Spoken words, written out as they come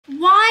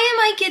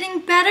I getting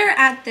better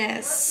at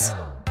this?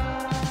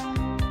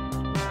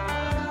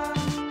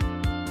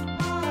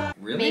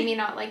 Really? Made me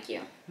not like you.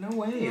 No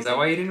way. Is that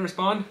why you didn't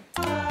respond?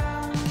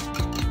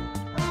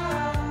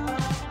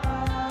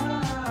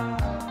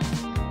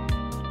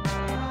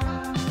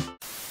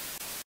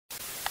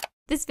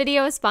 This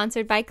video is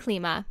sponsored by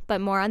Klima, but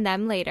more on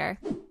them later.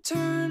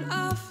 Turn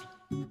off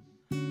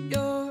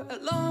your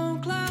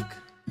alarm clock.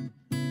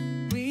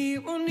 We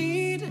won't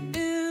need it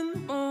in the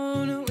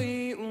morning.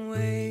 We won't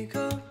wake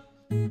up.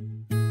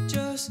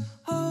 Just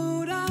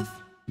hold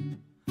off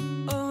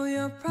all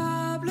your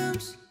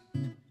problems.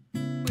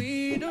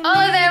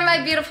 Hello there,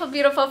 my beautiful,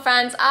 beautiful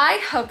friends. I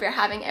hope you're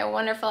having a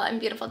wonderful and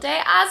beautiful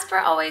day. As for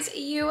always,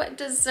 you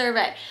deserve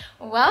it.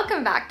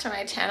 Welcome back to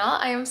my channel.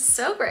 I am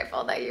so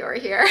grateful that you are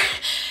here.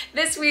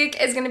 This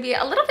week is going to be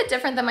a little bit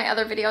different than my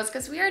other videos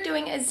because we are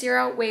doing a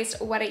zero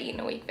waste what I eat in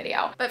a week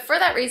video. But for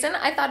that reason,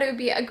 I thought it would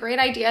be a great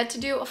idea to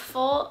do a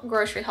full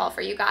grocery haul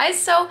for you guys.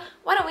 So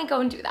why don't we go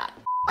and do that?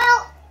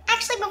 Well,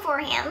 actually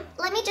beforehand,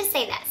 let me just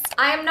say this.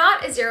 I am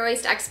not a zero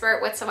waste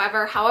expert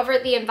whatsoever. However,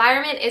 the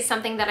environment is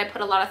something that I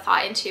put a lot of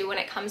thought into when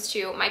it comes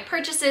to my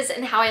purchases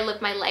and how I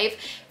live my life.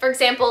 For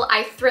example,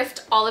 I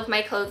thrift all of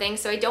my clothing,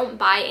 so I don't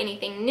buy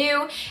anything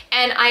new.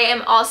 And I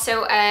am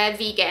also a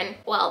vegan.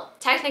 Well,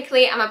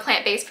 technically I'm a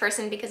plant-based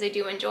person because I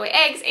do enjoy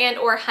eggs and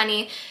or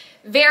honey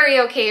very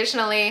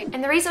occasionally.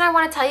 And the reason I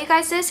want to tell you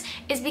guys this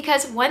is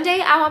because one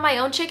day I want my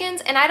own chickens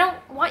and I don't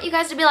want you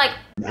guys to be like,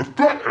 what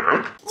the heck?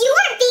 You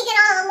weren't vegan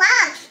all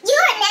along. You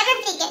were never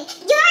vegan.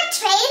 You're a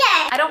traitor.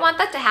 I don't want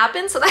that to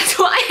happen, so that's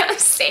why I'm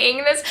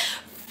saying this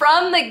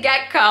from the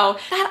get-go,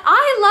 that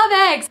I love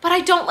eggs, but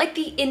I don't like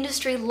the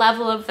industry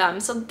level of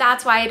them, so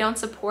that's why I don't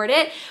support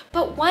it.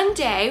 But one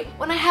day,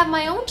 when I have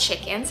my own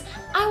chickens,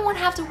 I won't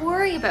have to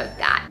worry about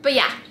that. But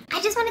yeah. I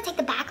just want to take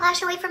the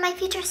backlash away from my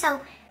future, so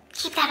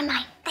keep that in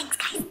mind. Thanks,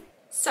 guys.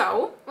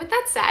 So, with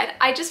that said,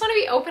 I just want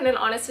to be open and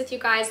honest with you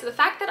guys. The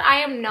fact that I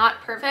am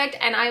not perfect,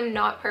 and I'm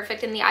not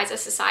perfect in the eyes of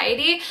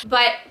society,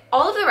 but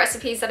all of the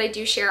recipes that I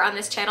do share on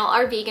this channel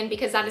are vegan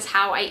because that is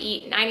how I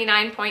eat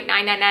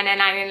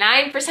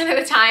 99.99999% of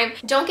the time.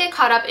 Don't get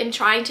caught up in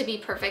trying to be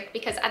perfect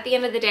because at the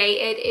end of the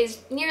day, it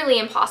is nearly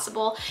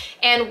impossible.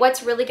 And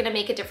what's really going to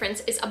make a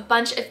difference is a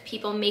bunch of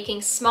people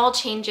making small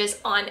changes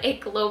on a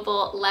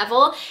global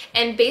level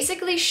and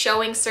basically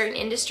showing certain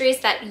industries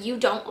that you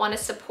don't want to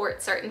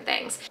support certain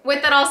things.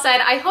 With that all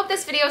said, I hope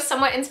this video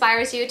somewhat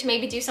inspires you to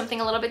maybe do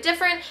something a little bit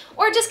different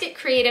or just get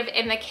creative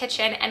in the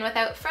kitchen. And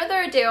without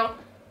further ado,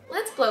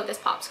 let's blow this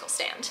popsicle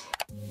stand.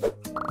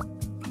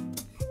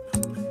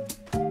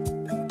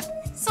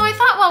 So I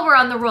thought while we're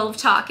on the roll of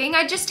talking,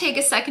 I'd just take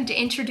a second to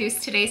introduce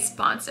today's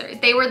sponsor.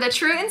 They were the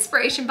true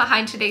inspiration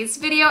behind today's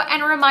video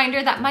and a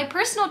reminder that my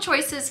personal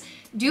choices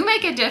do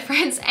make a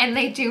difference and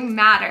they do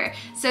matter.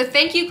 So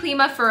thank you,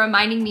 Klima, for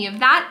reminding me of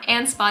that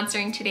and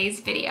sponsoring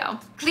today's video.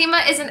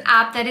 Klima is an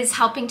app that is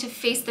helping to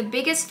face the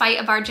biggest fight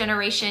of our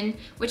generation,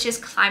 which is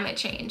climate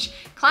change.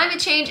 Climate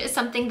change is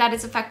something that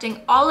is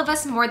affecting all of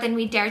us more than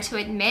we dare to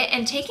admit,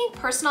 and taking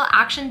personal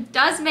action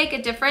does make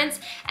a difference,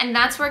 and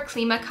that's where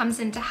Klima comes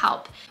in to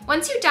help.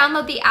 Once you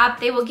download the app,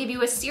 they will give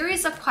you a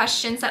series of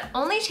questions that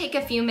only take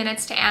a few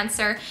minutes to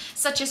answer,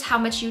 such as how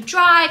much you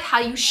drive, how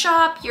you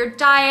shop, your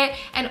diet,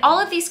 and all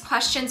of these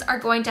questions are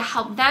going to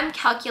help them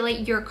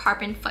calculate your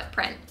carbon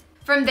footprint.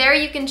 From there,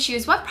 you can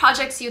choose what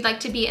projects you'd like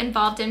to be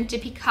involved in to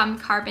become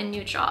carbon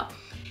neutral.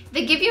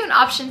 They give you an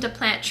option to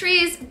plant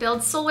trees,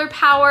 build solar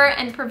power,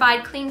 and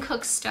provide clean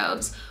cook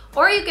stoves,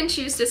 or you can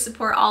choose to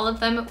support all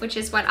of them, which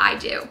is what I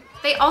do.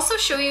 They also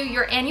show you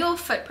your annual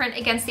footprint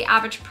against the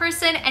average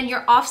person and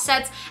your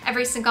offsets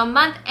every single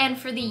month and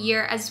for the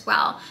year as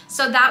well.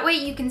 So that way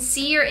you can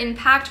see your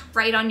impact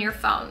right on your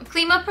phone.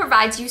 Klima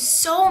provides you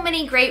so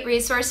many great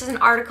resources and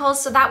articles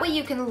so that way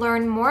you can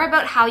learn more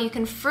about how you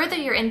can further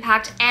your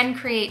impact and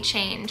create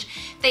change.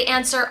 They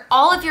answer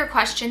all of your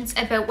questions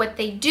about what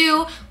they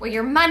do, where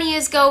your money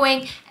is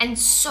going, and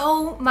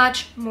so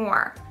much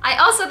more. I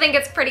also think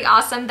it's pretty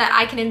awesome that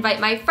I can invite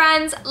my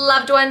friends,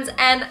 loved ones,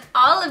 and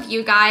all of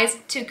you guys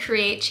to create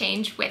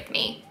change with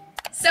me.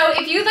 So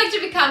if you'd like to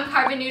become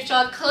carbon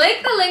neutral,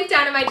 click the link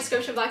down in my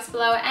description box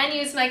below and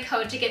use my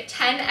code to get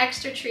 10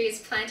 extra trees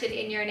planted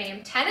in your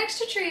name. 10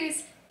 extra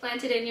trees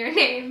planted in your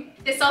name.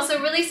 This also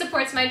really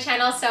supports my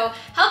channel, so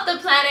help the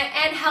planet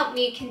and help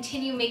me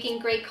continue making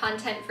great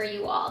content for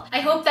you all. I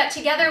hope that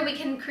together we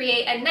can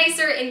create a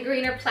nicer and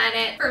greener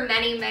planet for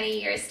many,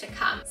 many years to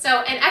come.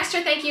 So an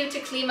extra thank you to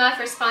Klima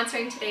for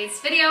sponsoring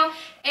today's video.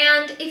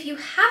 And if you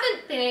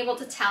haven't been able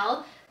to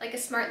tell, like a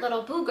smart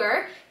little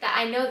booger that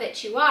I know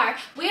that you are,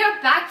 we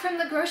are back from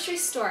the grocery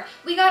store.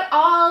 We got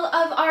all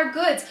of our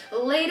goods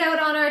laid out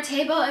on our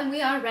table and we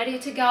are ready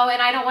to go.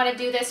 And I don't want to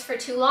do this for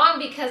too long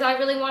because I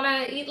really want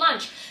to eat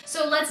lunch.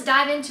 So let's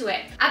dive into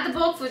it. At the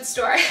bulk food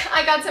store,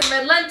 I got some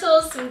red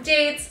lentils, some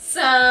dates,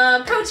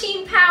 some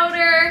protein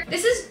powder.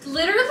 This is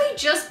literally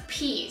just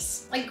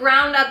peas, like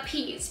ground up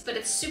peas, but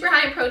it's super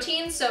high in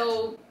protein,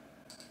 so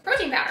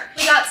protein powder.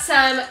 We got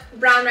some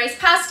brown rice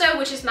pasta,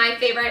 which is my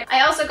favorite.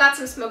 I also got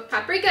some smoked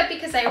paprika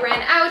because I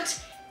ran out,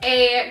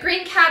 a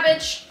green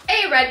cabbage,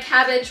 a red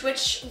cabbage,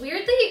 which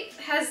weirdly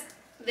has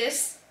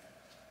this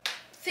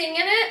thing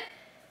in it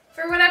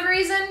for whatever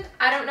reason.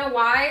 I don't know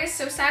why.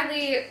 So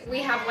sadly, we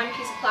have one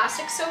piece of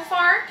plastic so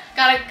far.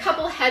 Got a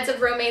couple heads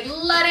of romaine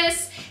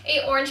lettuce,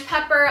 a orange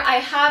pepper. I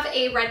have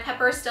a red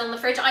pepper still in the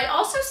fridge. I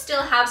also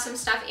still have some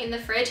stuff in the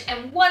fridge,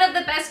 and one of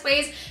the best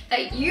ways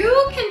that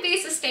you can be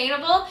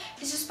sustainable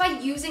is just by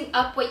using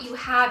up what you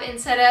have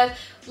instead of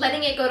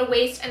letting it go to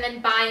waste and then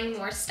buying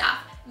more stuff.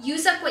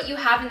 Use up what you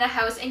have in the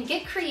house and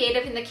get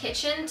creative in the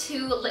kitchen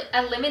to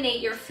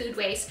eliminate your food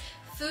waste.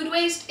 Food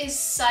waste is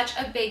such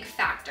a big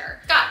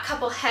factor. Got a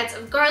couple heads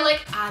of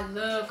garlic. I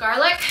love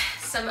garlic.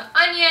 Some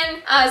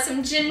onion,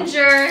 some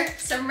ginger,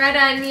 some red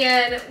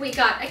onion. We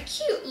got a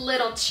cute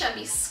little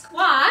chubby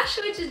squash,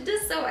 which is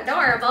just so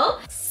adorable.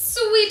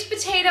 Sweet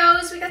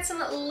potatoes. We got some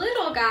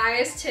little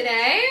guys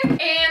today.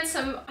 And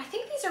some, I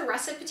think these are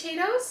russet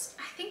potatoes.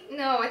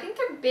 I think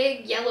they're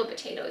big yellow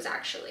potatoes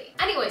actually.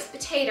 Anyways,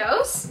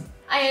 potatoes.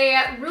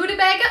 A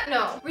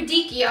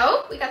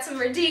radicchio. We got some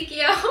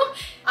radicchio.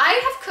 I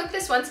have cooked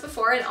this once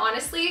before and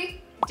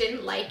honestly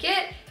didn't like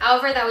it.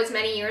 However, that was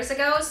many years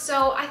ago,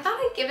 so I thought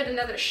I'd give it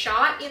another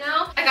shot, you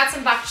know? I got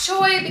some bok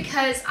choy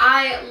because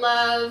I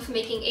love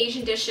making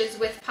Asian dishes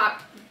with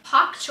pak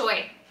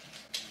choy.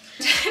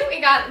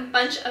 We got a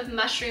bunch of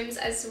mushrooms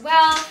as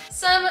well.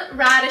 Some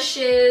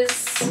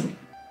radishes.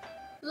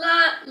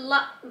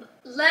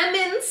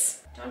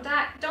 Lemons. Don't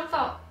die. Don't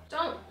fall.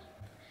 Don't.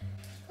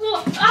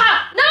 Oh,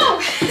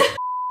 no!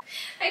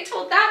 I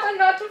told that one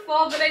not to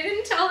fall, but I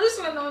didn't tell this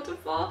one not to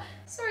fall.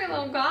 Sorry,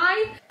 little guy.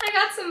 I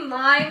got some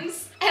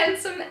limes and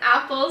some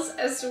apples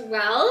as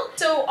well.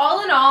 So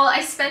all in all, I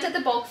spent at the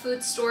bulk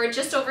food store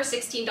just over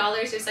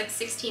 $16. It was like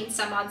 16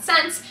 some odd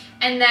cents.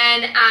 And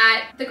then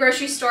at the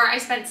grocery store, I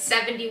spent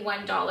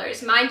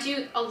 $71. Mind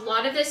you, a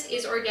lot of this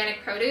is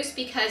organic produce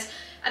because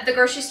at the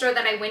grocery store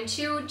that I went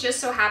to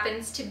just so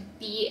happens to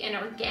be an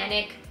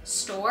organic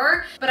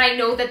store, but I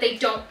know that they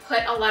don't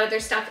put a lot of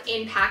their stuff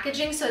in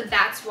packaging, so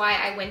that's why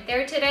I went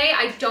there today.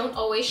 I don't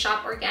always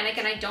shop organic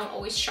and I don't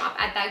always shop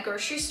at that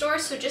grocery store,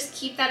 so just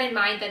keep that in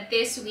mind that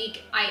this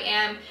week I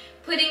am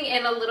putting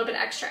in a little bit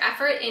extra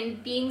effort in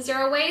being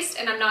zero waste,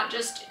 and I'm not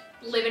just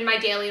living my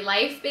daily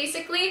life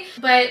basically.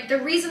 But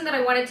the reason that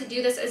I wanted to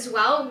do this as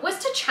well was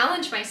to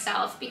challenge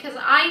myself, because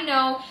I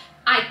know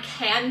I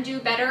can do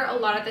better a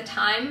lot of the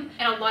time,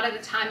 and a lot of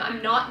the time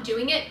I'm not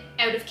doing it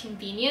out of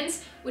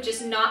convenience, which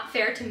is not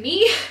fair to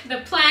me,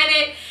 the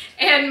planet,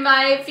 and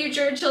my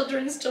future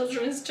children's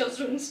children.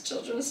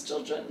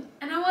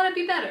 And I want to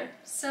be better,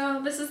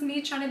 so this is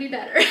me trying to be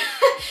better.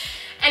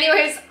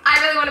 Anyways, I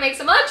really want to make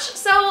some lunch,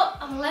 so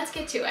let's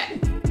get to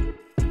it.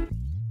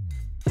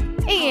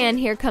 And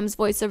here comes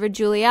voiceover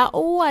Julia.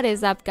 What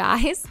is up,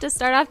 guys? To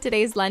start off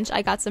today's lunch,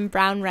 I got some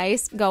brown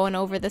rice going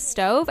over the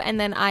stove, and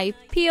then I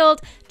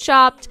peeled,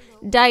 chopped,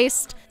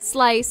 diced,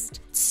 sliced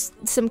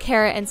some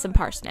carrot and some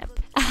parsnip.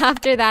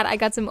 After that, I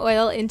got some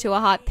oil into a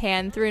hot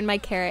pan, threw in my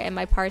carrot and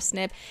my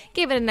parsnip,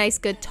 gave it a nice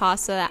good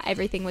toss so that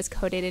everything was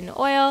coated in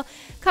oil,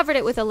 covered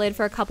it with a lid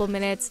for a couple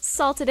minutes,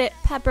 salted it,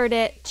 peppered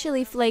it,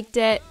 chili flaked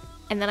it,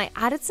 and then I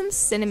added some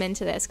cinnamon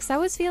to this because I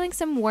was feeling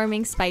some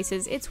warming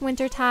spices. It's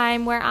winter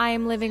time where I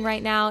am living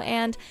right now,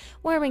 and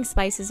warming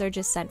spices are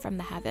just sent from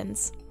the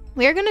heavens.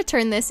 We are going to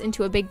turn this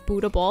into a big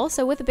Buddha bowl.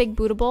 So with a big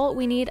Buddha bowl,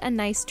 we need a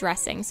nice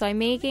dressing. So I'm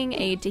making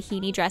a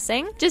tahini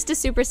dressing, just a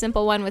super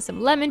simple one with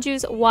some lemon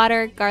juice,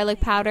 water,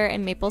 garlic powder,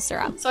 and maple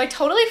syrup. So I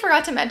totally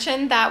forgot to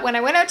mention that when I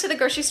went out to the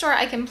grocery store,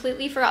 I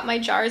completely forgot my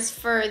jars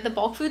for the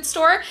bulk food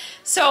store.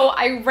 So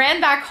I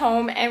ran back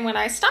home, and when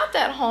I stopped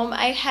at home,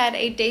 I had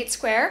a date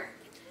square.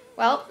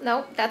 Well,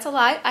 no, that's a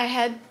lie. I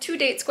had 2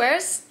 date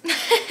squares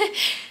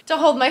to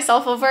hold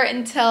myself over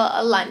until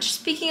lunch.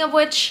 Speaking of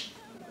which,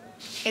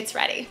 it's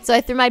ready. So I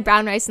threw my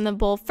brown rice in the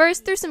bowl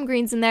first, threw some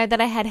greens in there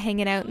that I had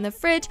hanging out in the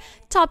fridge,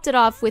 topped it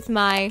off with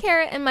my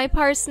carrot and my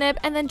parsnip,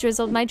 and then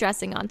drizzled my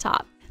dressing on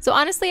top. So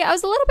honestly, I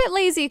was a little bit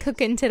lazy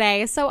cooking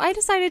today, so I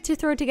decided to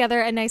throw together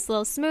a nice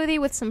little smoothie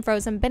with some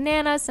frozen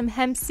bananas, some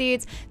hemp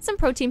seeds, some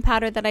protein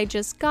powder that I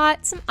just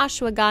got, some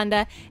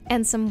ashwagandha,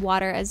 and some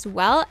water as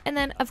well. And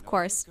then, of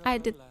course, I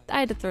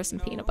had to throw some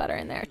peanut butter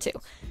in there too.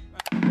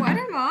 What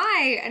am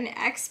I? An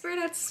expert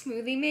at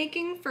smoothie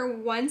making for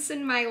once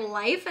in my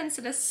life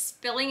instead of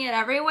spilling it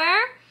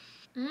everywhere?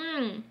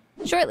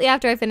 Shortly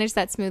after I finished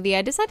that smoothie,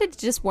 I decided to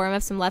just warm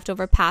up some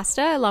leftover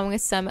pasta along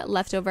with some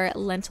leftover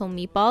lentil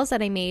meatballs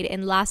that I made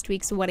in last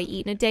week's What I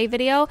Eat in a Day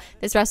video.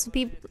 This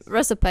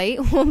recipe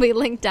will be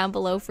linked down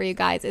below for you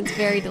guys. It's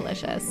very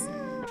delicious.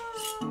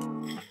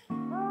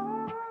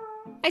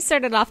 I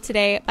started off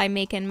today by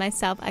making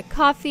myself a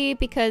coffee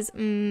because,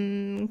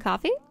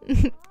 coffee?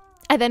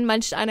 I then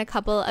munched on a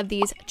couple of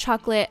these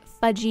chocolate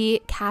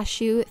fudgy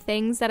cashew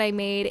things that I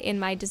made in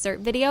my dessert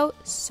video.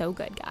 So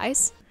good,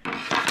 guys.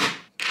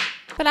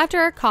 But after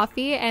our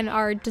coffee and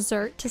our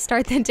dessert to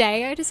start the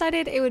day, I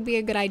decided it would be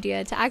a good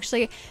idea to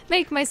actually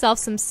make myself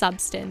some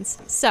substance.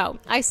 So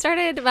I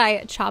started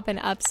by chopping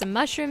up some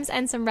mushrooms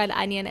and some red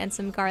onion and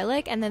some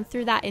garlic, and then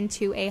threw that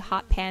into a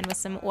hot pan with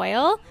some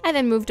oil. I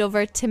then moved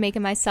over to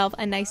making myself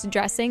a nice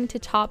dressing to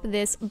top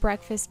this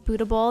breakfast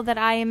Buddha bowl that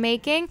I am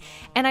making.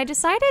 And I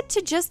decided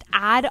to just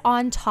add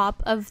on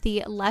top of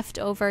the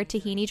leftover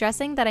tahini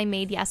dressing that I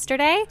made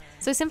yesterday.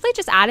 So I simply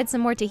just added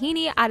some more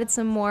tahini, added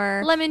some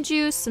more lemon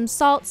juice, some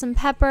salt, some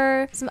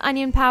pepper, some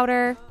onion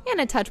powder,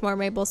 and a touch more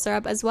maple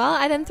syrup as well.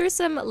 I then threw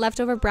some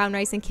leftover brown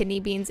rice and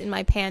kidney beans in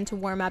my pan to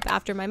warm up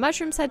after my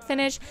mushrooms had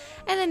finished.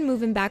 And then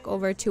moving back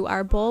over to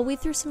our bowl, we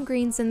threw some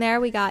greens in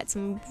there. We got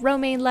some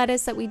romaine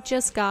lettuce that we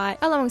just got,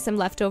 along with some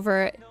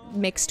leftover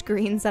mixed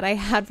greens that I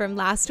had from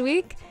last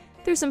week.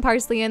 Threw some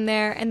parsley in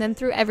there, and then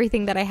threw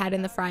everything that I had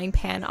in the frying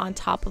pan on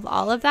top of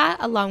all of that,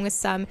 along with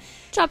some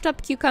chopped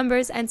up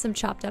cucumbers and some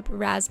chopped up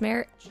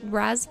raspberry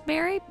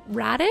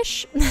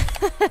radish,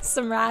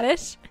 some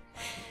radish.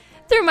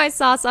 Threw my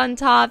sauce on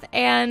top,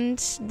 and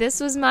this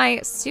was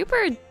my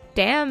super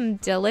damn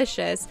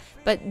delicious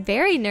but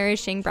very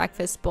nourishing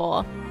breakfast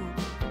bowl.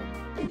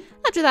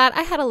 After that,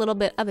 I had a little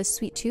bit of a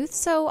sweet tooth,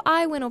 so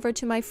I went over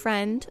to my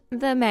friend,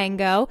 the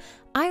mango.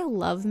 I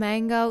love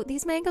mango.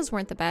 These mangoes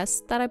weren't the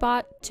best that I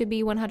bought, to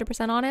be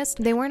 100% honest.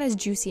 They weren't as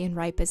juicy and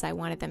ripe as I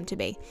wanted them to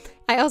be.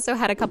 I also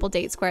had a couple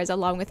date squares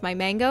along with my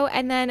mango,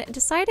 and then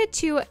decided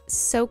to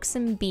soak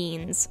some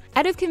beans.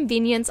 Out of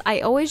convenience,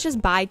 I always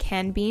just buy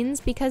canned beans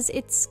because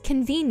it's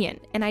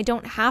convenient and I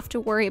don't have to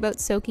worry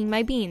about soaking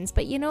my beans.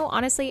 But you know,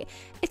 honestly,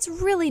 it's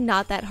really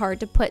not that hard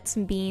to put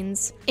some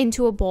beans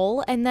into a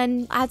bowl and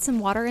then add some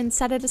water and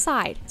set it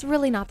aside. It's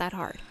really not that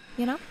hard,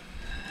 you know?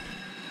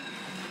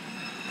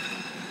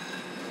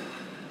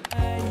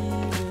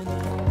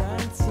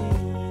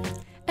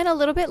 And a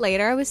little bit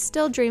later, I was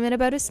still dreaming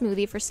about a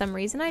smoothie for some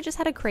reason. I just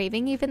had a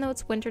craving, even though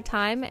it's winter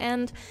time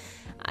and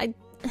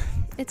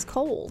it's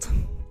cold.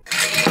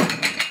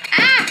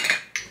 That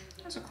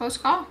was a close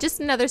call. Just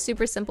another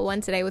super simple one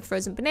today with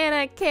frozen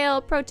banana, kale,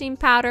 protein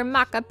powder,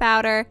 maca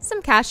powder,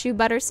 some cashew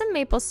butter, some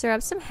maple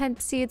syrup, some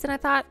hemp seeds, and I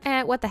thought,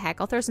 what the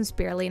heck, I'll throw some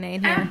spirulina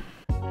in here.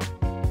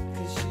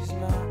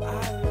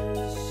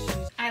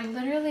 I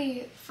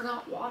literally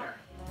forgot water.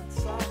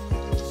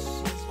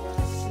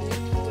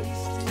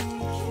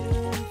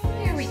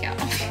 There we go.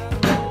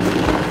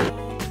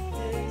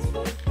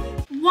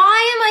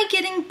 Why am I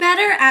getting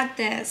better at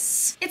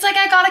this? It's like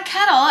I got a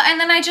kettle and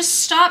then I just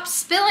stopped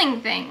spilling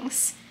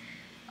things.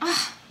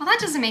 Oh, well, that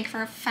doesn't make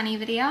for a funny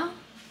video.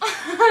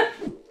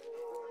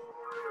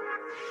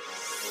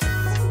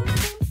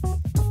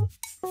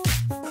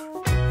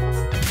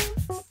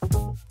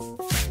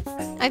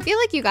 I feel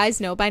like you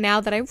guys know by now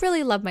that I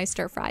really love my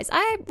stir fries.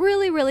 I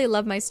really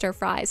love my stir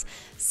fries.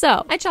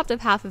 So I chopped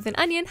up half of an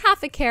onion,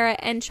 half a carrot,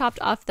 and chopped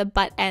off the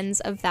butt ends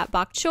of that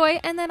bok choy,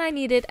 and then I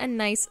needed a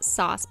nice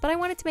sauce, but I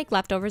wanted to make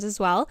leftovers as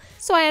well.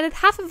 So I added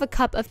half of a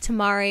cup of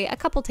tamari, a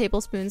couple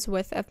tablespoons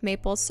worth of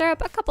maple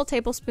syrup, a couple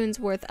tablespoons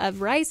worth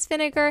of rice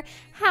vinegar,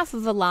 half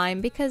of a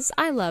lime because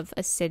I love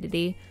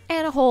acidity,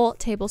 and a whole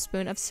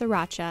tablespoon of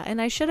sriracha.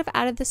 And I should have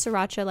added the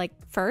sriracha like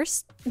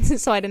first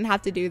so I didn't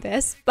have to do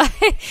this, but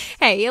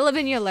hey, you live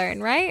and you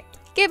learn, right?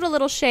 Gave it a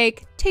little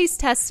shake, taste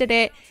tested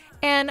it,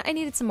 and I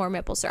needed some more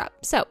maple syrup.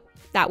 So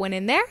that went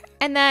in there.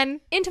 And then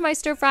into my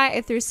stir fry,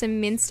 I threw some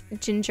minced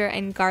ginger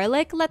and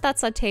garlic, let that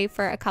saute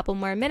for a couple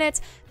more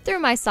minutes, threw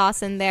my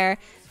sauce in there,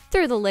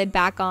 threw the lid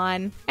back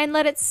on, and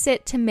let it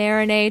sit to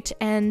marinate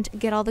and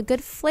get all the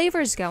good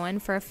flavors going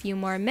for a few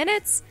more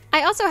minutes.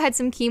 I also had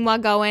some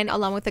quinoa going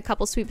along with a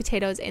couple sweet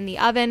potatoes in the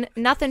oven.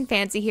 Nothing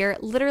fancy here,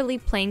 literally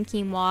plain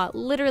quinoa,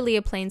 literally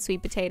a plain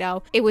sweet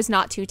potato. It was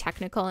not too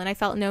technical, and I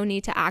felt no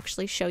need to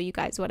actually show you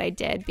guys what I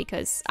did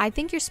because I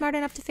think you're smart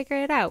enough to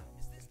figure it out.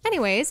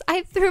 Anyways,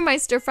 I threw my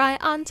stir fry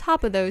on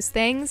top of those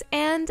things,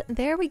 and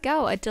there we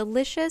go, a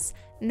delicious,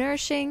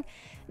 nourishing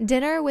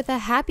dinner with a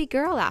happy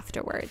girl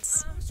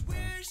afterwards.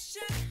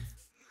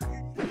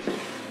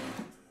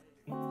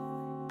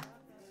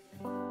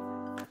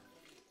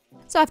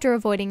 So after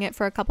avoiding it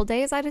for a couple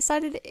days, I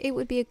decided it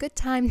would be a good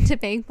time to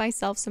make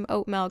myself some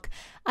oat milk.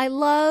 I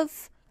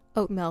love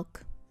oat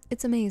milk.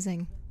 It's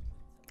amazing.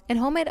 And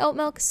homemade oat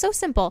milk, so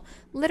simple.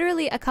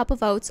 Literally a cup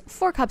of oats,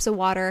 4 cups of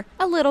water,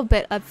 a little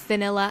bit of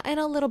vanilla, and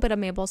a little bit of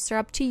maple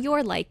syrup to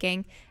your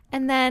liking.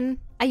 And then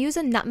I use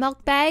a nut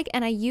milk bag,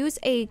 and I use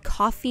a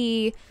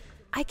coffee...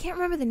 I can't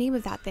remember the name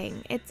of that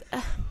thing. It's...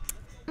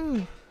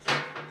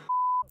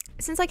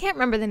 Since I can't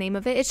remember the name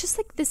of it, it's just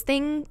like this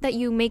thing that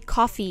you make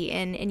coffee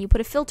in, and you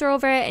put a filter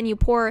over it, and you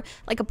pour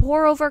like a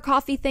pour over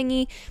coffee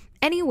thingy.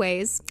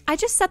 Anyways, I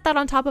just set that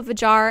on top of a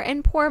jar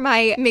and pour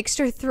my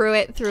mixture through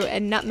it through a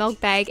nut milk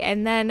bag,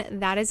 and then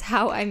that is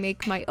how I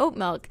make my oat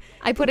milk.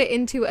 I put it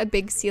into a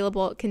big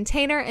sealable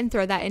container and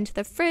throw that into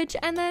the fridge,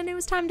 and then it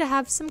was time to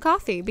have some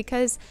coffee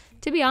because,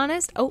 to be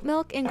honest, oat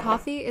milk and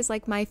coffee is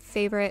like my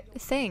favorite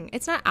thing.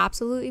 It's not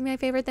absolutely my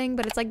favorite thing,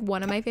 but it's like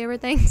one of my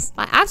favorite things.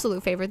 My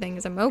absolute favorite thing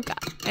is a mocha,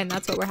 and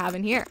that's what we're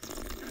having here.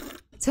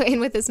 So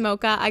in with this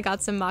mocha, I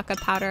got some maca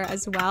powder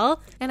as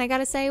well. And I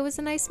gotta say, it was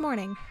a nice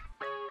morning.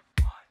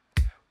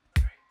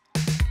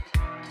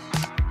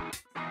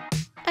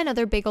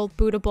 Another big old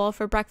Buddha bowl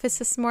for breakfast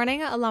this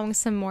morning, along with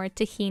some more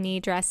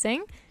tahini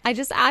dressing. I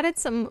just added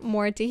some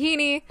more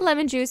tahini,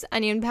 lemon juice,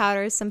 onion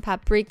powder, some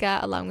paprika,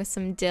 along with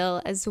some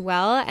dill as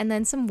well, and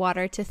then some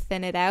water to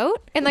thin it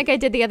out. And like I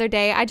did the other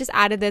day, I just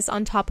added this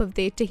on top of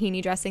the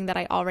tahini dressing that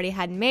I already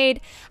had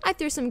made. I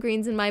threw some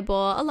greens in my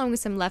bowl, along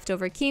with some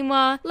leftover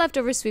quinoa,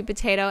 leftover sweet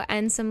potato,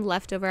 and some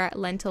leftover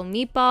lentil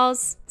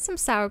meatballs, some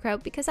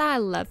sauerkraut because I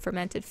love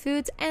fermented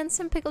foods, and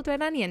some pickled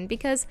red onion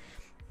because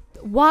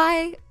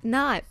why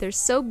not? They're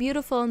so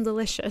beautiful and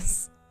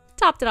delicious.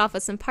 Topped it off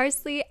with some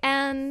parsley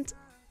and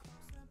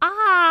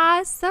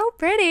so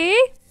pretty.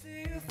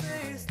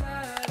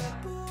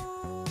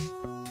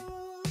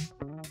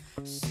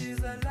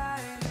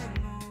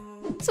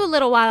 So a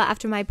little while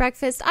after my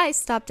breakfast, I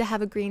stopped to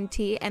have a green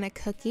tea and a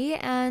cookie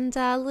and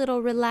a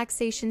little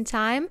relaxation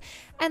time,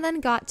 and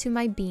then got to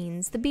my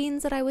beans, the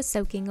beans that I was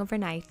soaking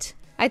overnight.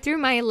 I threw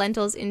my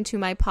lentils into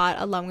my pot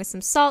along with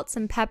some salt,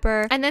 some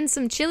pepper, and then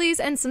some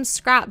chilies and some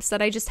scraps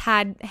that I just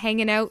had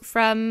hanging out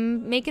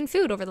from making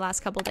food over the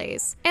last couple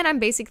days. And I'm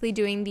basically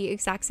doing the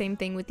exact same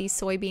thing with these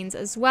soybeans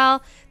as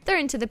well. They're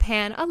into the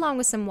pan along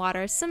with some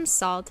water, some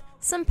salt,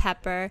 some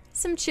pepper,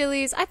 some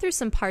chilies. I threw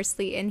some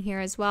parsley in here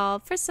as well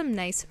for some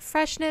nice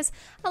freshness,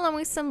 along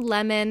with some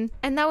lemon,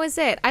 and that was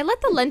it. I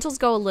let the lentils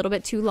go a little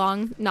bit too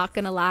long, not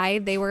gonna lie.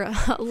 They were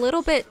a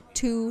little bit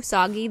too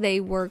soggy. They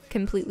were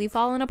completely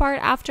falling apart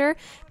after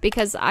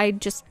because I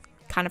just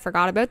kind of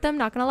forgot about them,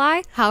 not gonna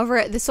lie.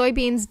 However, the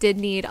soybeans did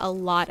need a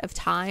lot of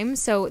time,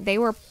 so they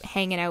were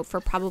hanging out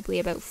for probably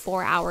about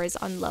 4 hours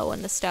on low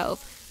on the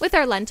stove. With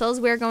our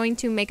lentils, we're going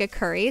to make a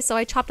curry, so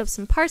I chopped up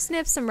some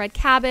parsnips, some red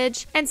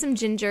cabbage, and some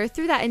ginger,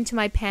 threw that into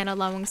my pan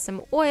along with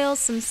some oil,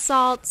 some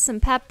salt, some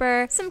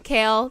pepper, some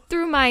kale,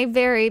 threw my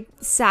very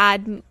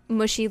sad,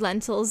 mushy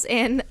lentils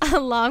in,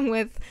 along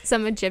with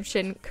some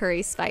Egyptian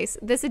curry spice.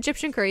 This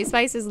Egyptian curry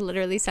spice is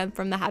literally sent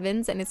from the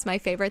heavens, and it's my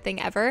favorite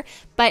thing ever.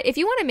 But if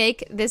you want to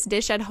make this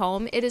dish at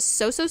home, it is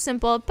so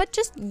simple, but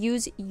just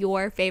use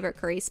your favorite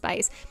curry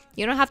spice.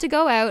 You don't have to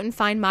go out and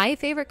find my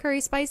favorite curry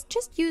spice.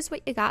 Just use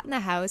what you got in the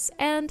house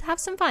and have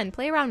some fun.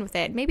 Play around with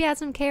it. Maybe add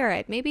some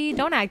carrot. Maybe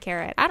don't add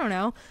carrot. I don't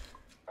know.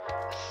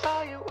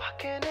 Saw you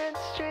walking in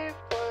the street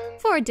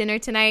once. For dinner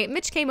tonight,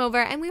 Mitch came over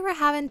and we were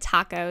having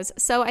tacos.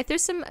 So I threw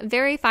some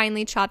very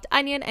finely chopped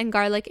onion and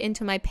garlic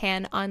into my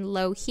pan on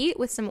low heat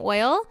with some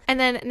oil. And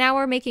then now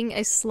we're making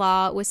a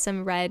slaw with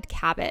some red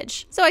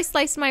cabbage. So I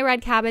sliced my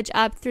red cabbage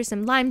up, threw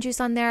some lime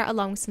juice on there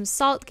along with some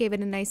salt, gave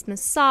it a nice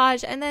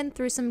massage, and then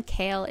threw some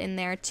kale in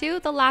there too.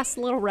 The last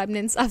little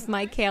remnants of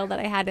my kale that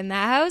I had in the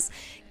house.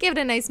 Give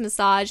it a nice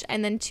massage,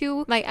 and then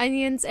to my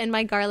onions and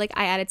my garlic,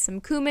 I added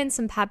some cumin,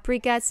 some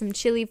paprika, some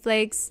chili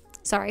flakes.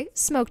 Sorry,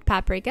 smoked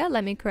paprika.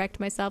 Let me correct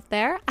myself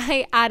there.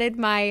 I added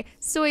my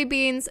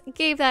soybeans,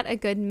 gave that a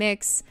good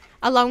mix,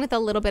 along with a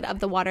little bit of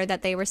the water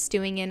that they were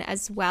stewing in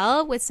as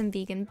well, with some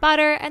vegan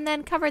butter, and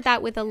then covered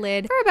that with a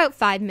lid for about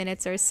 5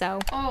 minutes or so.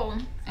 Oh,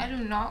 I do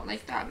not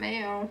like that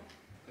mayo.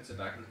 Puts it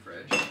back in the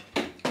fridge.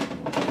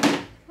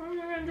 What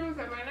am I gonna do with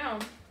it right now?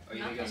 Oh,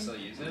 you think I'll still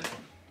use it?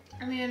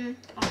 I mean,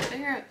 I'll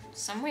figure out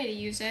some way to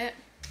use it.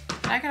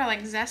 I gotta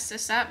like zest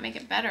this up, make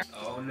it better.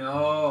 Oh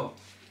no,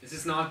 this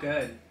is not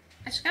good.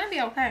 It's gonna be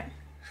okay.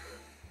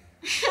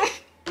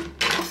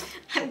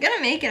 I'm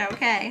gonna make it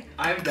okay.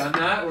 I've done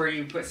that where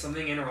you put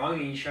something in wrong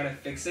and you try to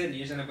fix it and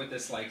you just end up with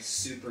this like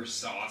super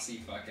saucy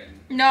fucking...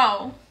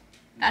 No,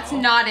 that's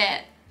No. not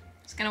it.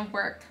 It's gonna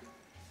work.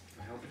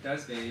 I hope it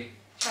does, baby.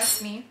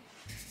 Trust me.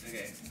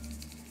 Okay.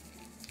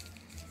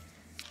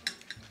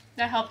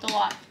 That helped a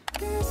lot.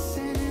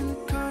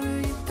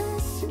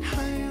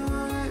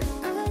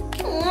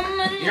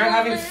 You're not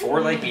having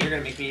 4 like me, you're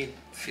gonna make me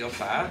feel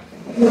fat?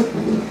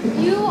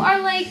 You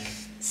are like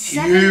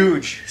 7.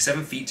 Huge!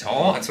 7 feet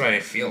tall? That's what I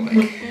feel like.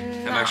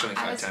 I'm actually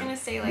I was 5'10". gonna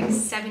say like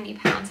 70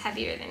 pounds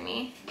heavier than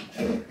me.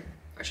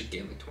 I should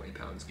gain like 20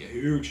 pounds, get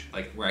huge.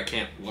 Like where I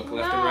can't look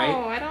left and No, right.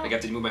 I don't- Like I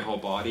have to move my whole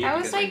body That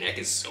was because my like- neck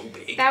is so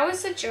big. That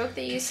was the joke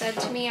that you said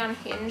to me on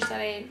Hinge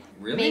that I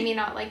Really? made me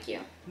not like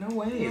you. No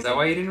way. Is that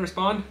why you didn't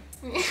respond?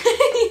 And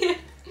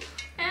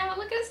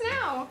look at us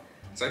now.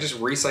 So I just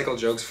recycle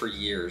jokes for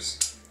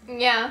years.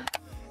 Yeah.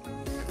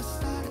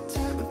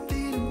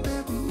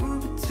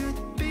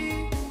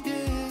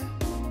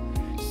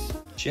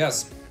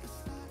 Cheers.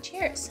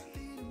 Cheers.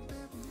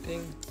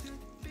 Ding.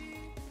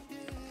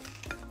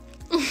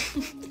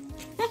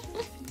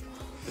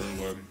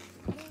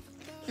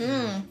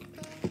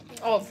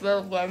 Oh, it's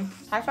very good.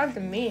 High five to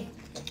me.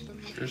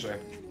 Seriously.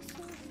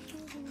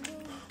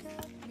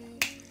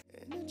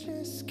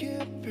 Just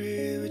can't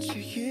breathe with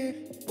you here,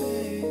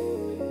 babe.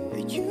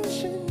 And you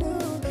should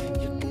know.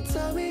 You can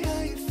tell me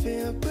how you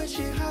feel, but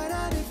your heart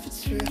out if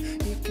it's real.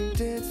 You can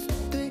dance the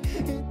thing.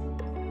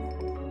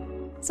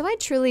 So I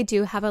truly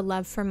do have a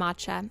love for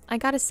matcha. I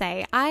gotta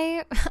say,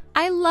 I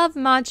love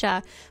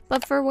matcha,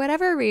 but for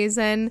whatever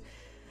reason,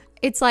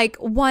 it's like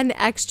one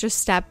extra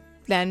step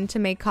then to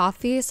make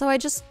coffee, so I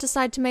just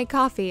decide to make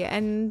coffee,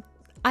 and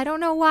I don't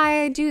know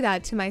why I do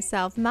that to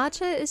myself.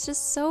 Matcha is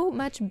just so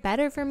much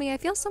better for me. I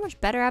feel so much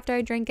better after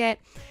I drink it.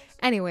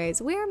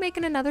 Anyways, we are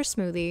making another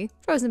smoothie.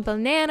 Frozen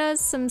bananas,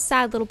 some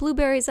sad little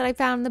blueberries that I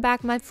found in the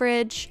back of my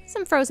fridge,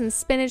 some frozen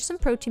spinach, some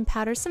protein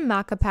powder, some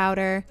maca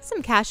powder,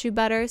 some cashew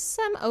butter,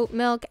 some oat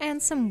milk,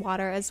 and some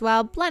water as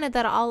well. Blended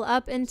that all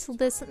up until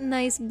this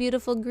nice,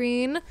 beautiful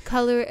green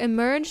color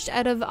emerged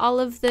out of all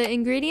of the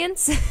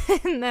ingredients.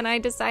 And then I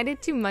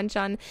decided to munch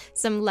on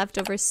some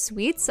leftover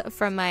sweets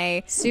from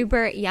my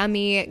super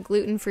yummy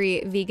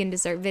gluten-free vegan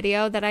dessert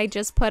video that I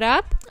just put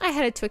up. I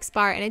had a Twix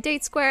bar and a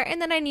date square,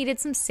 and then I needed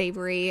some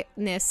savory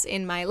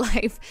in my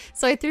life.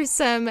 So I threw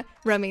some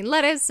romaine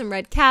lettuce, some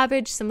red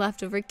cabbage, some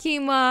leftover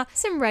quinoa,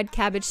 some red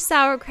cabbage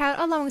sauerkraut,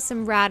 along with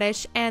some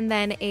radish, and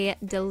then a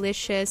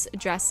delicious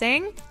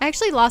dressing. I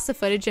actually lost the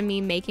footage of me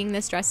making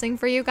this dressing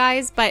for you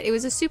guys, but it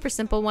was a super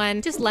simple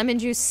one. Just lemon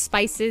juice,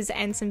 spices,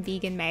 and some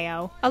vegan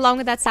mayo. Along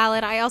with that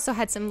salad, I also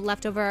had some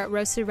leftover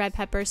roasted red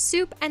pepper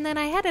soup, and then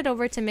I headed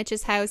over to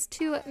Mitch's house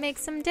to make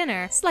some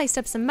dinner. Sliced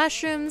up some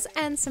mushrooms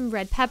and some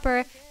red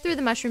pepper, threw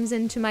the mushrooms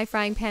into my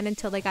frying pan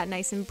until they got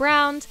nice and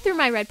browned, threw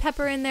my red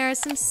pepper in there,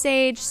 some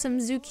sage, some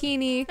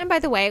zucchini. And by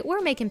the way, we're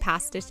making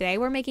pasta today.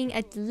 We're making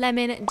a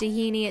lemon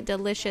tahini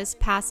delicious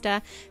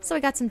pasta. So I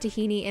got some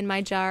tahini in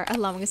my jar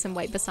along with some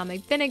white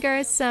balsamic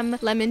vinegar, some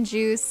lemon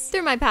juice,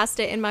 threw my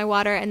pasta in my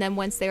water, and then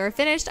once they were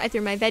finished, I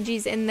threw my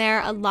veggies in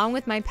there along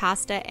with my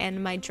pasta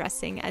and my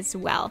dressing as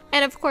well.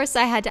 And of course,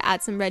 I had to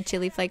add some red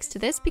chili flakes to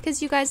this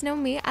because you guys know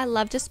me, I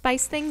love to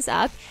spice things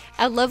up.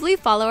 A lovely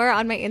follower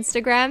on my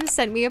Instagram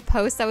sent me a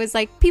post that was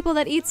like, people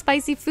that eat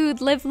spicy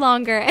food live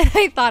longer, and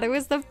I thought it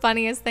was the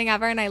funniest thing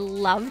ever and I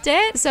loved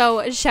it.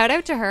 So shout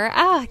out to her.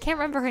 I can't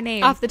remember her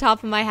name off the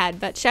top of my head,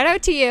 but shout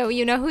out to you.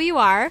 You know who you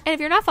are. And if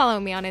you're not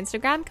following me on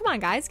Instagram, come on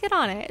guys, get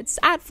on it. It's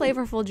at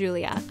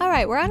FlavorfulJulia. All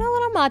right, we're on a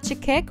little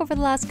matcha kick over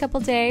the last couple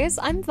days.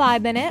 I'm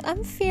vibing it.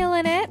 I'm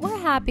feeling it. We're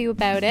happy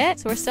about it.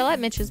 So we're still at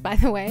Mitch's, by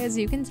the way, as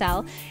you can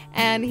tell.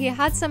 And he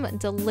had some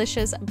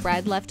delicious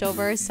bread left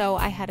over, so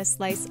I had a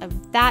slice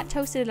of that,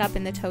 toasted it up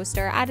in the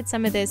toaster, added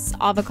some of this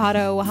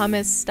avocado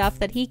hummus stuff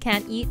that he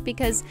can't eat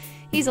because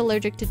he's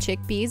allergic to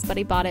chickpeas, but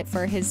he bought it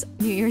for his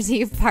New Year's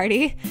Eve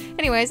party.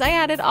 Anyways, I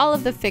added all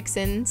of the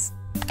fixins.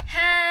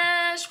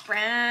 Hash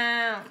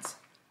browns,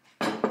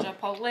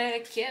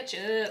 Chipotle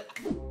ketchup.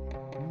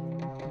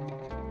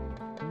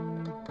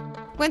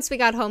 Once we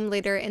got home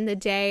later in the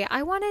day,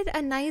 I wanted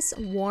a nice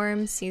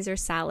warm Caesar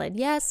salad.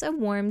 Yes, a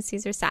warm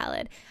Caesar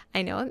salad.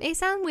 I know it may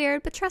sound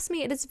weird, but trust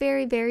me, it is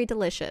very, very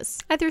delicious.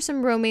 I threw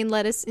some romaine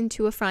lettuce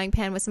into a frying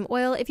pan with some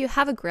oil. If you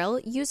have a grill,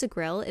 use a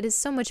grill. It is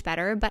so much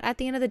better, but at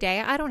the end of the day,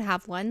 I don't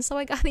have one, so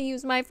I gotta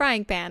use my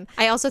frying pan.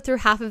 I also threw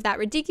half of that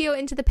radicchio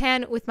into the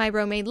pan with my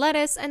romaine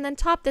lettuce, and then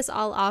topped this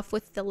all off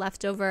with the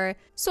leftover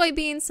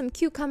soybeans, some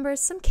cucumbers,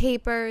 some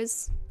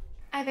capers.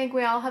 I think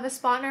we all have a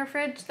spot in our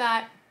fridge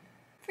that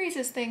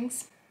freezes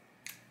things.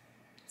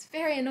 It's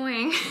very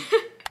annoying.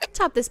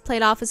 Top this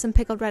plate off with some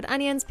pickled red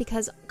onions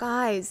because,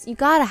 guys, you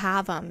gotta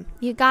have them.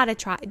 You gotta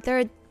try.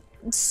 They're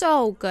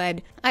so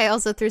good. I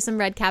also threw some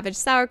red cabbage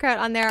sauerkraut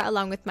on there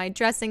along with my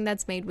dressing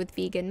that's made with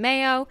vegan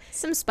mayo,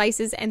 some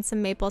spices, and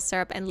some maple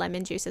syrup and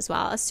lemon juice as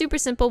well. A super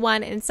simple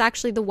one, and it's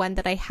actually the one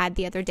that I had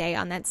the other day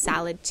on that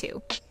salad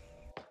too.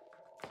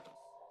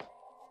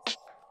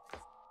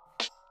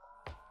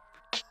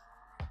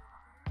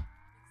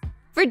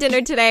 For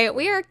dinner today,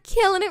 we are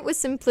killing it with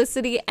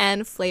simplicity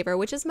and flavor,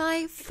 which is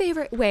my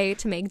favorite way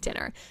to make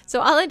dinner.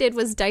 So all I did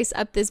was dice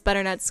up this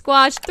butternut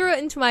squash, threw it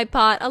into my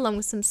pot along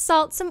with some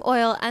salt, some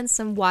oil, and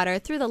some water,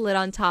 threw the lid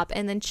on top,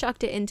 and then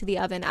chucked it into the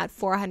oven at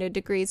 400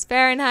 degrees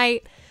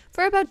Fahrenheit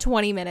for about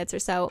 20 minutes or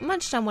so.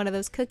 Munched on one of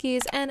those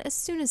cookies, and as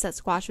soon as that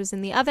squash was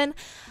in the oven,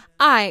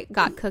 I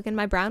got cooking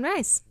my brown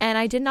rice, and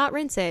I did not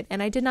rinse it,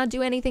 and I did not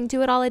do anything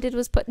to it. All I did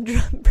was put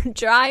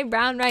dry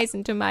brown rice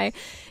into my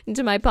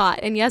pot.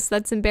 And yes,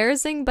 that's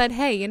embarrassing, but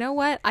hey, you know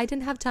what? I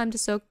didn't have time to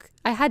soak.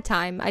 I had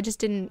time. I just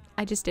didn't.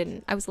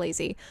 I was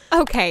lazy.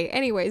 Okay,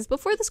 anyways,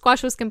 before the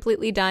squash was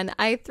completely done,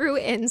 I threw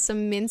in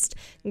some minced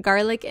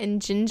garlic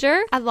and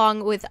ginger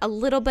along with a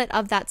little bit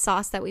of that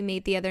sauce that we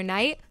made the other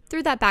night.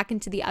 Threw that back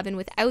into the oven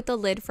without the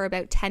lid for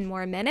about 10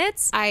 more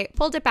minutes. I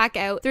pulled it back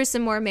out, threw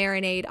some more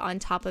marinade on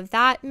top of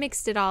that,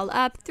 mixed it all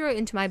up, threw it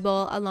into my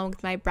bowl along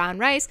with my brown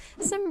rice,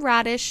 some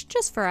radish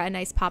just for a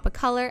nice pop of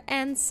color,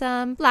 and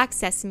some black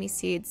sesame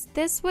seeds.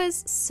 This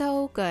was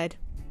so good.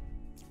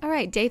 All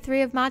right, day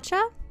 3 of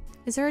matcha.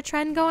 Is there a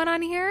trend going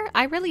on here?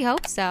 I really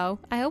hope so.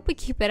 I hope we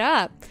keep it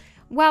up.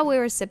 While we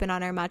were sipping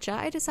on our matcha,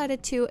 I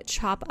decided to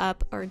chop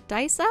up or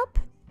dice up,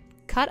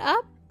 cut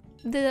up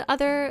the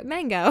other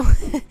mango.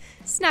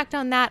 Snacked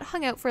on that,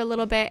 hung out for a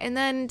little bit, and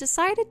then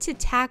decided to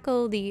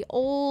tackle the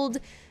old,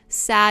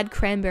 sad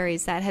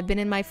cranberries that had been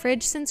in my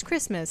fridge since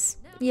Christmas.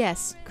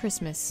 Yes,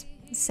 Christmas.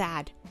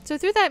 Sad. So I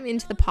threw that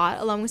into the pot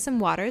along with some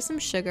water, some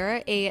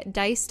sugar, a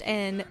diced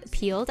and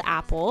peeled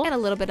apple, and a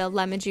little bit of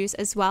lemon juice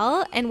as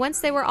well. And once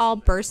they were all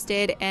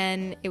bursted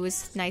and it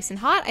was nice and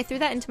hot, I threw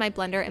that into my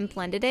blender and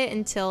blended it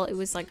until it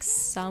was like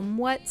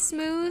somewhat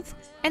smooth.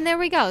 And there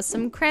we go,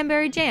 some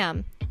cranberry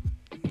jam.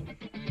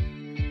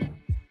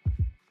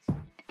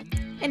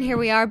 And here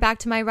we are back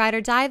to my ride or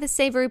die, the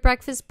savory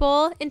breakfast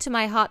bowl. Into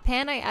my hot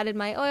pan, I added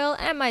my oil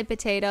and my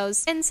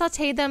potatoes and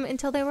sauteed them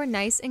until they were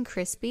nice and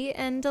crispy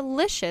and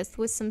delicious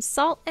with some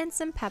salt and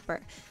some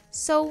pepper.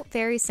 So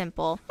very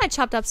simple. I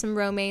chopped up some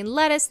romaine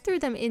lettuce, threw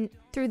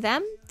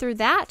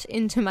that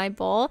into my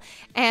bowl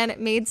and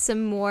made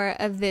some more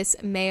of this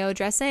mayo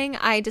dressing.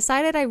 I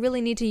decided I really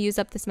need to use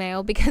up this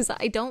mayo because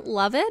I don't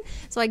love it,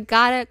 so I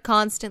gotta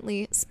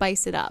constantly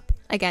spice it up.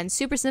 Again,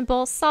 super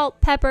simple: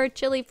 salt, pepper,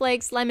 chili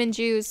flakes, lemon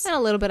juice, and a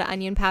little bit of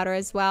onion powder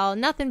as well.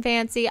 Nothing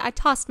fancy. I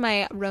tossed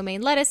my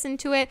romaine lettuce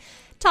into it,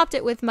 topped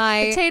it with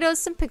my potatoes,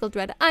 some pickled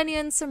red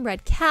onions, some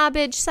red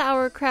cabbage,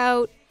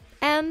 sauerkraut,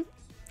 and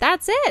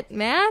that's it,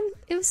 man.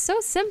 It was so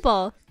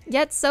simple,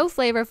 yet so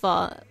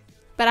flavorful.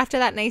 But after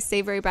that nice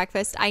savory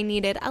breakfast, I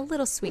needed a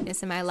little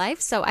sweetness in my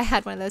life, so I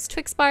had one of those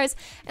Twix bars,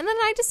 and then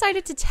I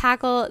decided to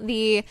tackle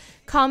the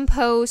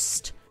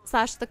compost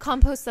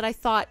that I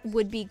thought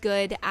would be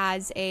good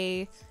as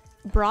a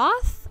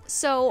broth.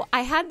 So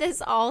I had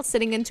this all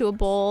sitting in a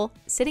bowl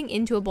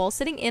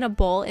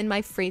in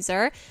my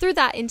freezer, threw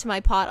that into my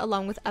pot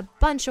along with a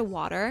bunch of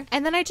water,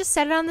 and then I just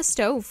set it on the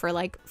stove for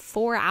like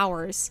 4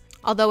 hours.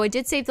 Although I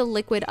did save the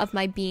liquid of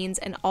my beans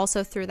and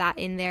also threw that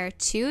in there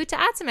too to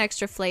add some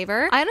extra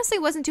flavor. I honestly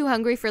wasn't too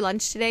hungry for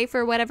lunch today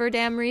for whatever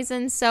damn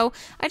reason, so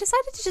I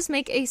decided to just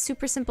make a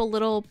super simple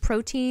little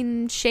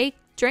protein shake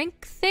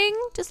drink thing.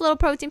 Just a little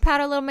protein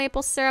powder, a little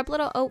maple syrup,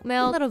 little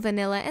oatmeal, a little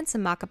vanilla, and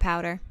some maca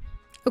powder.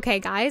 Okay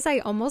guys, I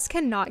almost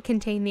cannot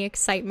contain the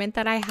excitement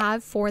that I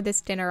have for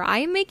this dinner. I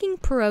am making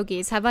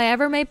pierogies. Have I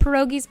ever made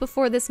pierogies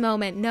before this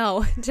moment?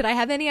 No. Did I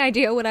have any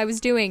idea what I was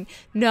doing?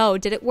 No.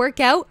 Did it work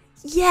out?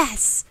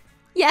 Yes.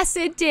 Yes,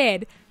 it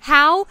did.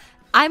 How?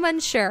 I'm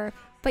unsure.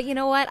 But you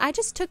know what? I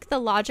just took the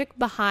logic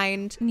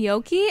behind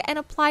gnocchi and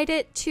applied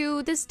it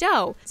to this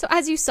dough. So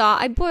as you saw,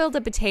 I boiled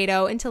a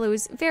potato until it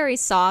was very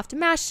soft,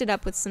 mashed it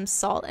up with some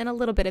salt and a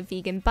little bit of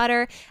vegan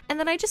butter, and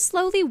then I just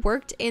slowly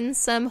worked in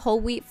some whole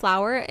wheat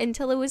flour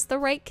until it was the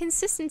right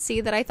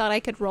consistency that I thought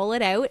I could roll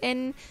it out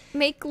and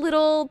make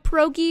little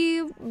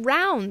pierogi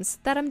rounds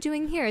that I'm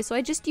doing here. So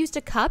I just used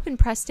a cup and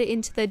pressed it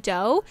into the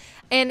dough.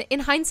 And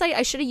in hindsight,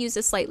 I should have used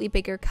a slightly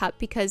bigger cup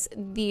because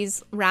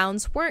these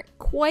rounds weren't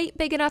quite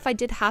big enough. I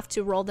did have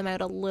to roll them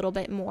out a little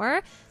bit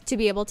more to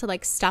be able to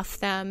like stuff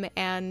them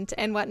and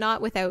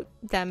whatnot without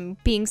them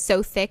being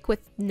so thick with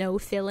no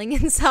filling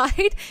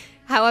inside.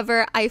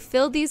 However, I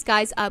filled these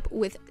guys up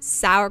with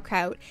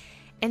sauerkraut,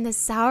 and the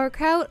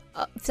sauerkraut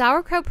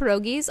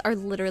pierogies are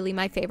literally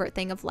my favorite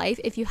thing of life.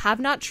 If you have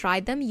not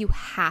tried them, you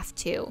have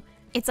to.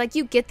 It's like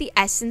you get the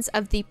essence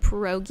of the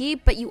pierogi,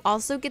 but you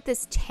also get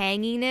this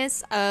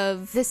tanginess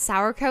of the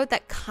sauerkraut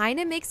that kind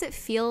of makes it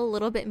feel a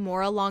little bit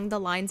more along the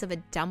lines of a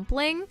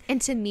dumpling.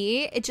 And to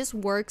me, it just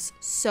works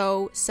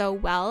so, so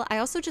well. I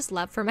also just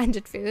love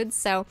fermented foods,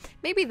 so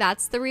maybe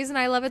that's the reason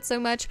I love it so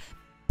much.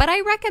 But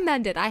I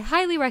recommend it. I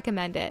highly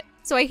recommend it.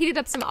 So I heated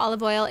up some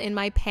olive oil in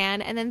my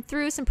pan and then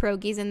threw some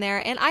pierogies in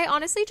there. And I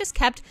honestly just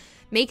kept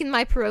making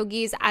my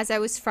pierogies as I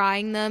was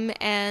frying them.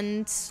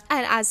 And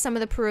as some of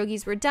the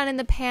pierogies were done in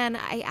the pan,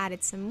 I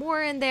added some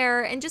more in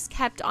there and just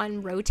kept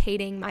on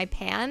rotating my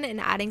pan and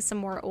adding some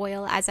more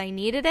oil as I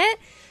needed it.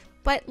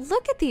 But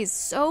look at these,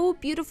 so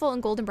beautiful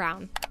and golden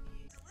brown.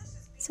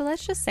 So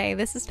let's just say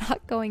this is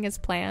not going as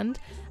planned.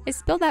 I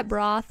spilled that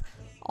broth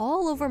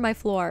all over my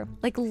floor,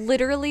 like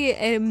literally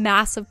a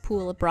massive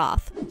pool of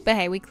broth. But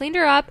hey, we cleaned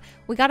her up,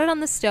 we got it on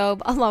the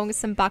stove along with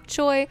some bok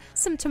choy,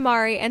 some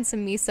tamari, and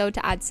some miso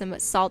to add some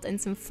salt and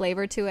some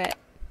flavor to it.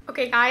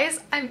 Okay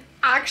guys, I'm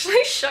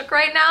actually shook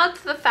right now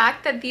to the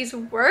fact that these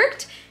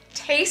worked,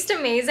 taste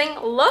amazing,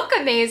 look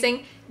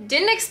amazing,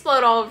 didn't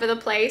explode all over the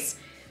place.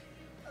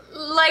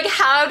 Like,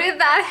 how did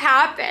that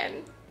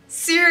happen?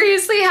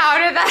 Seriously, how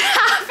did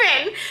that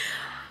happen?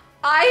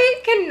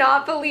 I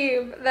cannot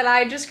believe that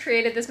I just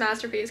created this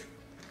masterpiece.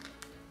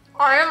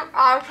 I am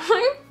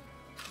actually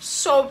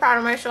so proud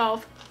of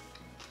myself.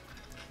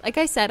 Like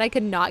I said, I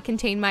could not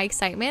contain my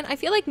excitement. I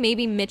feel like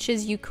maybe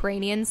Mitch's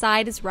Ukrainian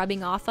side is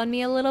rubbing off on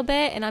me a little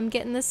bit, and I'm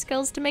getting the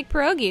skills to make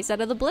pierogies out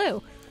of the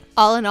blue.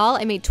 All in all,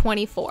 I made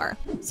 24.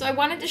 So I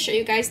wanted to show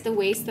you guys the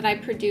waste that I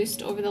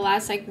produced over the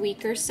last like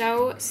week or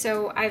so.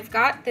 So I've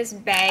got this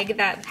bag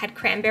that had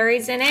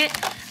cranberries in it.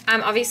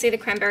 Obviously the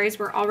cranberries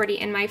were already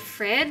in my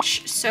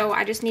fridge, so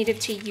I just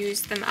needed to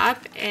use them up,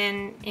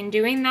 and in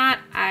doing that,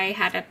 I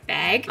had a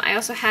bag. I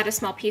also had a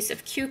small piece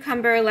of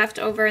cucumber left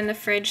over in the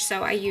fridge,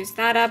 so I used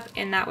that up,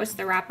 and that was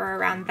the wrapper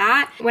around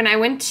that. When I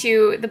went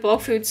to the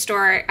bulk food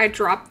store, I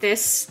dropped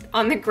this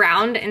on the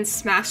ground and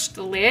smashed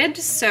the lid,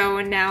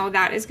 so now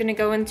that is gonna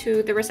go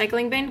into the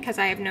recycling bin because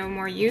I have no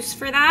more use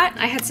for that.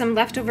 I had some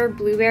leftover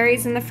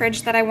blueberries in the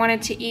fridge that I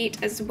wanted to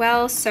eat as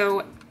well,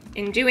 so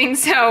in doing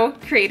so,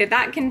 created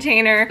that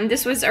container.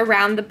 This was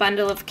around the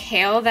bundle of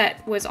kale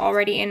that was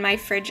already in my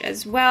fridge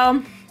as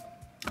well.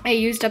 I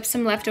used up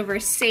some leftover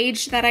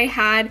sage that I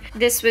had.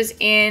 This was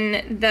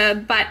in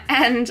the butt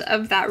end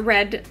of that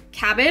red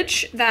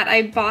cabbage that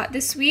I bought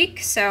this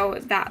week, so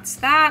that's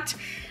that.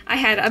 I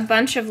had a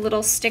bunch of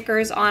little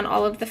stickers on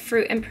all of the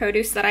fruit and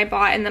produce that I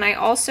bought, and then I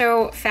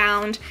also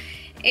found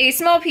a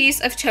small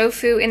piece of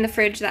tofu in the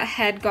fridge that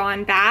had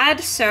gone bad.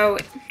 So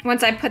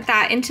once I put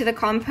that into the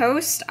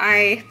compost,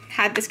 I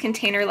had this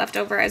container left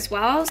over as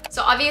well.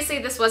 So obviously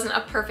this wasn't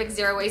a perfect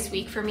zero waste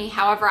week for me.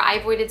 However, I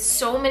avoided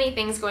so many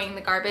things going in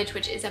the garbage,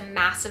 which is a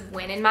massive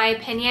win in my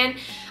opinion.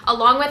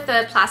 Along with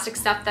the plastic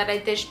stuff that I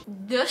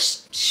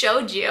just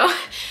showed you,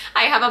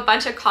 I have a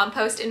bunch of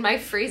compost in my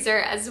freezer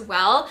as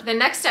well. The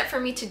next step for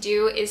me to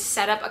do is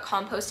set up a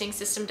composting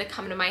system to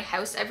come to my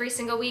house every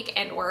single week,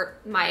 and or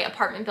my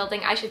apartment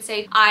building, I should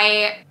say.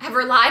 I have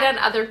relied on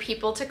other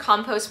people to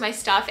compost my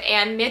stuff,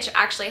 and Mitch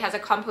actually has a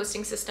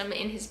composting system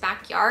in his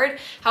backyard.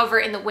 However,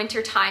 in the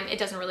winter time, it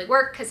doesn't really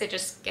work because it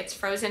just gets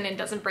frozen and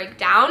doesn't break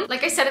down.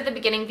 Like I said at the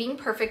beginning, being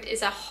perfect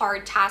is a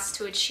hard task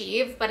to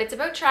achieve, but it's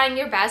about trying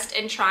your best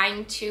and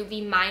trying to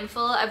be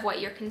mindful of what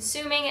you're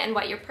consuming and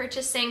what you're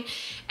purchasing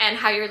and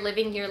how you're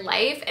living your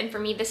life. And for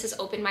me, this has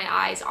opened my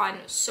eyes on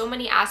so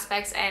many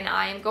aspects, and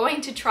I am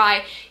going to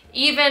try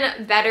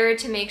even better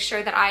to make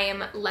sure that I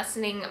am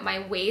lessening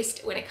my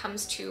waste when it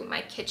comes to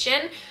my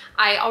kitchen.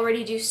 I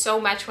already do so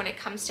much when it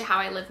comes to how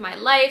I live my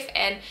life,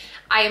 and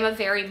I am a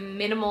very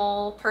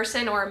minimal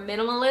person, or a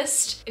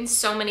minimalist in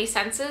so many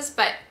senses,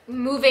 but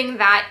moving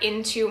that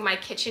into my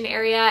kitchen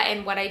area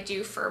and what I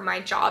do for my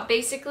job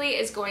basically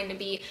is going to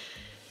be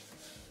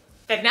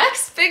the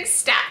next big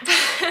step.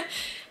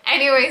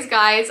 Anyways,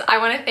 guys, I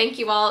want to thank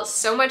you all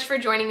so much for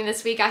joining me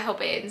this week. I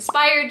hope it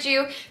inspired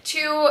you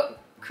to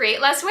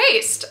create less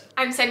waste.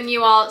 I'm sending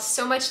you all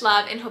so much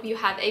love and hope you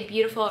have a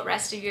beautiful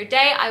rest of your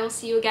day. I will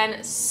see you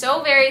again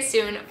so very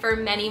soon for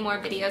many more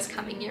videos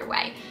coming your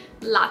way.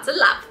 Lots of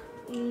love.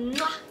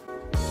 Mwah.